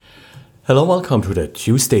Hello, welcome to the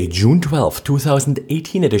Tuesday, June 12th,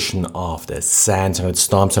 2018 edition of the SANS and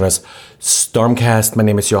Storm Center's StormCast. My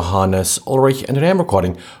name is Johannes Ulrich and today I'm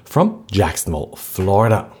recording from Jacksonville,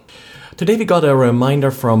 Florida. Today we got a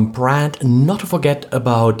reminder from Brad not to forget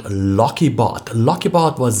about LockyBot.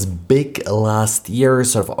 LockyBot was big last year,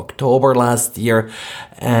 sort of October last year,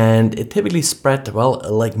 and it typically spread, well,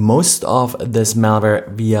 like most of this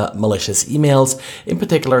malware via malicious emails, in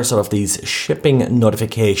particular sort of these shipping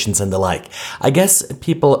notifications and the like. I guess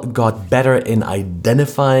people got better in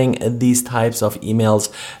identifying these types of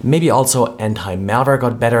emails. Maybe also anti-malware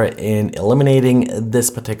got better in eliminating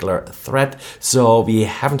this particular threat. So we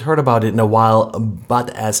haven't heard about it in a while, but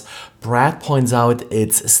as Brad points out,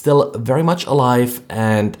 it's still very much alive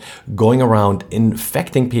and going around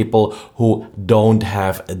infecting people who don't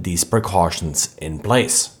have these precautions in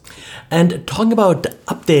place. And talking about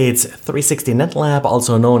updates, 360 NetLab,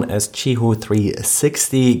 also known as Chihu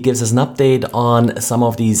 360, gives us an update on some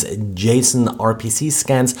of these JSON RPC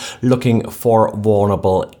scans looking for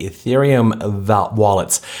vulnerable Ethereum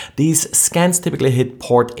wallets. These scans typically hit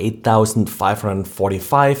port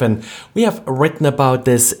 8545, and we have written about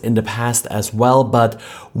this in the past as well, but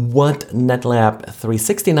what NetLab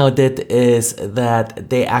 360 now did is that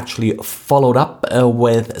they actually followed up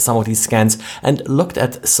with some of these scans and looked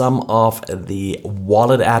at some of the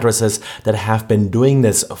wallet addresses that have been doing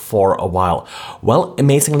this for a while. Well,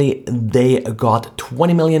 amazingly, they got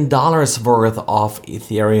 $20 million worth of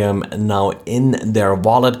Ethereum now in their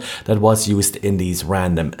wallet that was used in these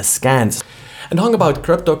random scans. And talking about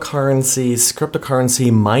cryptocurrencies, cryptocurrency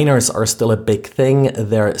miners are still a big thing.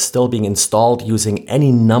 They're still being installed using any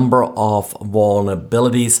number of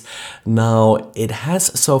vulnerabilities. Now, it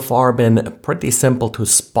has so far been pretty simple to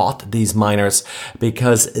spot these miners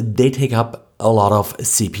because they take up a lot of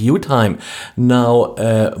CPU time. Now,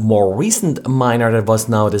 a more recent miner that was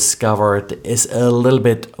now discovered is a little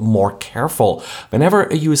bit more careful. Whenever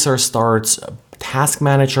a user starts Task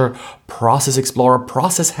Manager, Process Explorer,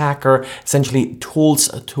 Process Hacker, essentially tools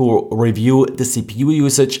to review the CPU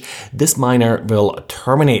usage, this miner will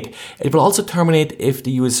terminate. It will also terminate if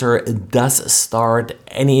the user does start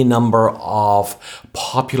any number of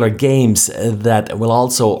popular games that will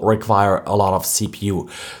also require a lot of CPU.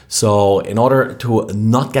 So in order to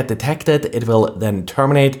not get detected, it will then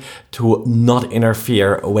terminate to not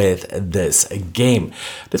interfere with this game.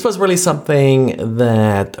 This was really something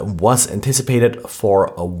that was anticipated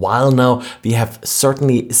for a while now. We have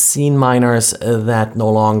certainly seen miners that no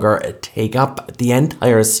longer take up the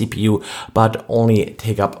entire CPU, but only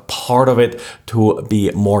take up part of it to be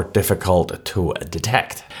more difficult to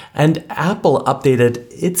detect. And Apple updated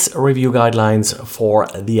its review guidelines for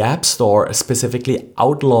the App Store, specifically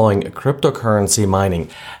outlawing cryptocurrency mining.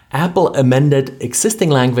 Apple amended existing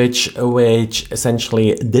language, which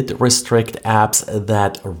essentially did restrict apps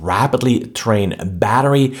that rapidly drain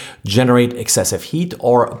battery, generate excessive heat,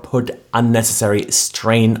 or put unnecessary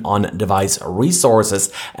strain on device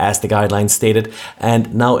resources, as the guidelines stated,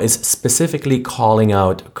 and now is specifically calling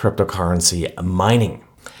out cryptocurrency mining.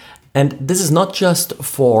 And this is not just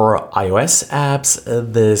for iOS apps,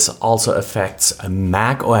 this also affects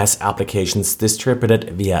Mac OS applications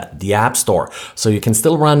distributed via the App Store. So you can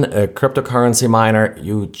still run a cryptocurrency miner,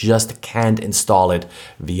 you just can't install it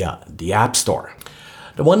via the App Store.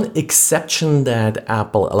 The one exception that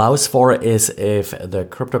Apple allows for is if the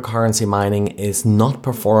cryptocurrency mining is not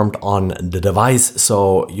performed on the device.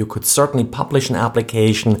 So you could certainly publish an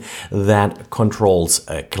application that controls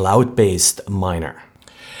a cloud-based miner.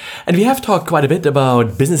 And we have talked quite a bit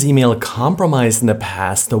about business email compromise in the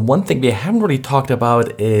past. The one thing we haven't really talked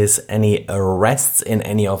about is any arrests in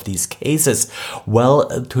any of these cases. Well,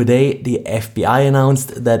 today the FBI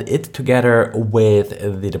announced that it, together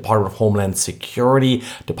with the Department of Homeland Security,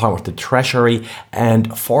 Department of the Treasury,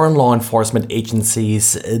 and foreign law enforcement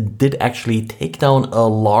agencies did actually take down a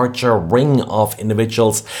larger ring of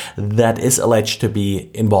individuals that is alleged to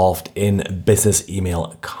be involved in business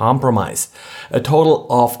email compromise. A total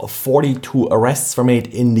of 42 arrests were made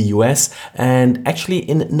in the US, and actually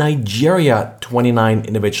in Nigeria, 29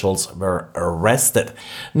 individuals were arrested.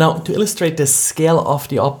 Now, to illustrate the scale of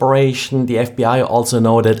the operation, the FBI also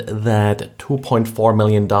noted that $2.4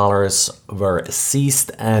 million were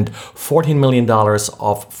seized and $14 million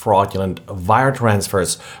of fraudulent wire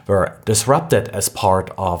transfers were disrupted as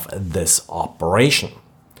part of this operation.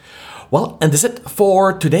 Well, and that's it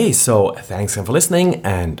for today. So thanks again for listening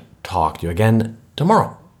and talk to you again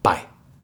tomorrow.